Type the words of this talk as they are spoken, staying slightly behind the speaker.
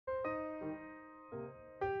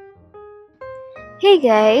Hey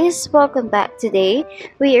guys, welcome back. Today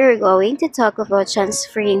we are going to talk about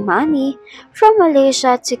transferring money from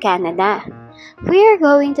Malaysia to Canada. We are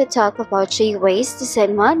going to talk about 3 ways to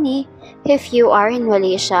send money if you are in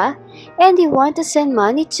Malaysia and you want to send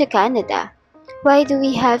money to Canada. Why do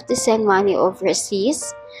we have to send money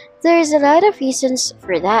overseas? There's a lot of reasons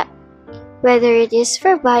for that. Whether it is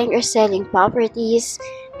for buying or selling properties,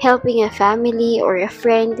 helping a family or a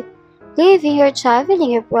friend, living or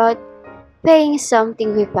traveling abroad, paying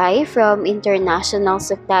something we buy from international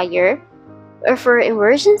supplier, or for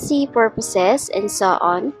emergency purposes and so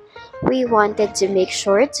on, we wanted to make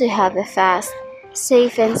sure to have a fast,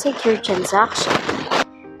 safe and secure transaction.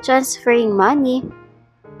 Transferring money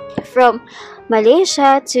from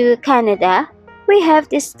Malaysia to Canada, we have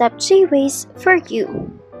these top 3 ways for you.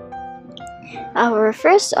 Our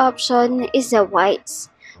first option is the WISE.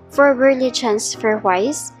 For Worldly Transfer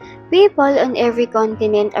WISE, people on every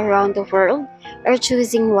continent around the world are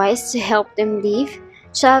choosing WISE to help them live,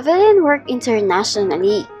 travel, and work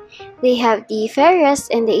internationally. They have the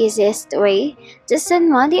fairest and the easiest way to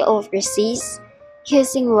send money overseas.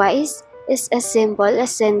 Using WISE is as simple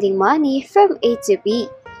as sending money from A to B.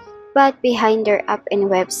 But behind their app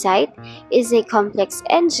and website is a complex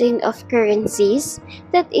engine of currencies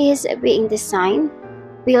that is being designed,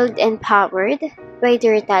 built, and powered by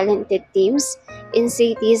their talented teams in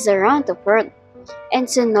cities around the world. And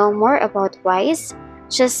to know more about WISE,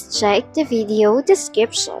 just check the video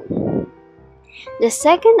description. The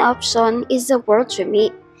second option is the World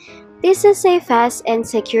Remit. This is a fast and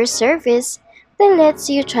secure service that lets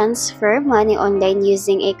you transfer money online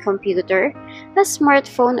using a computer, a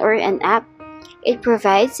smartphone, or an app. It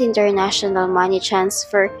provides international money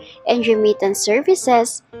transfer and remittance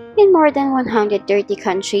services in more than 130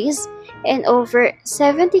 countries and over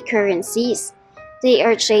 70 currencies. They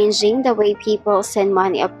are changing the way people send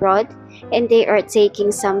money abroad, and they are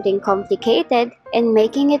taking something complicated and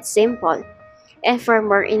making it simple. And for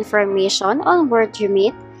more information on World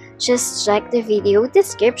Remit, just check the video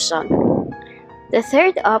description. The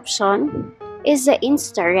third option is the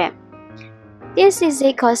InstaRem. This is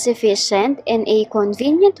a cost-efficient and a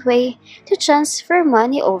convenient way to transfer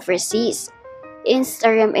money overseas.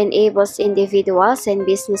 InstaRem enables individuals and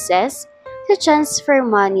businesses to transfer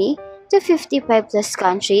money to 55 plus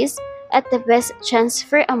countries at the best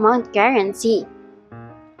transfer amount guarantee.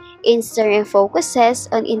 InstaRem focuses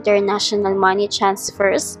on international money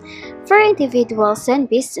transfers for individuals and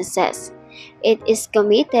businesses. It is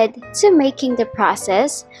committed to making the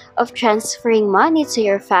process of transferring money to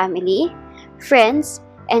your family, friends,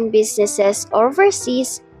 and businesses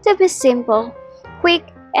overseas to be simple, quick,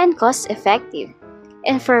 and cost-effective.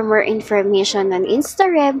 And for more information on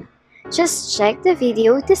InstaRem, just check the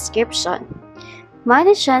video description.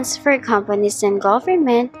 Money transfer companies and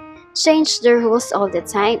government change the rules all the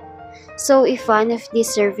time. So if one of these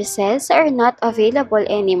services are not available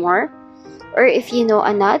anymore, or if you know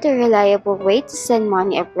another reliable way to send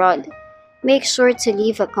money abroad, make sure to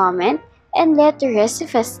leave a comment and let the rest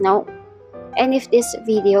of us know. And if this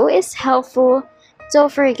video is helpful,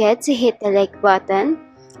 don't forget to hit the like button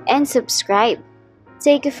and subscribe.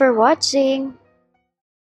 Thank you for watching.